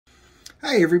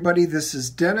Hi everybody, this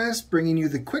is Dennis bringing you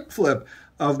the quick flip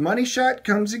of Moneyshot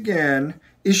Comes Again.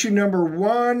 Issue number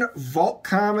 1, Vault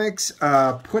Comics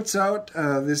puts out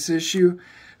this issue.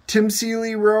 Tim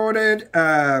Seeley wrote it.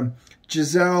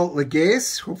 Gisele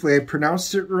Lagace, hopefully I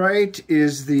pronounced it right,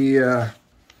 is the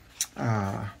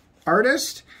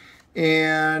artist.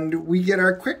 And we get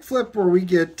our quick flip where we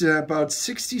get about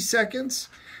 60 seconds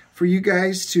for you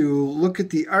guys to look at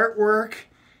the artwork,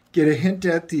 get a hint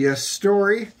at the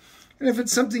story. And if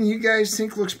it's something you guys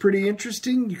think looks pretty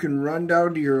interesting, you can run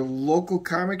down to your local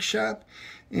comic shop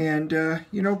and,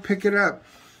 pick it up.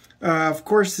 Of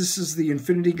course, this is the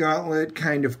Infinity Gauntlet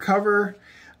kind of cover.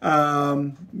 I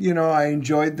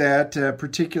enjoyed that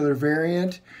particular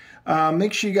variant.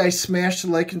 Make sure you guys smash the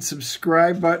like and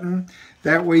subscribe button.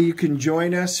 That way you can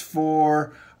join us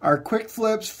for our quick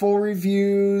flips, full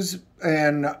reviews,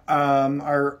 and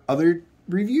our other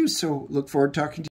reviews. So look forward to talking to you.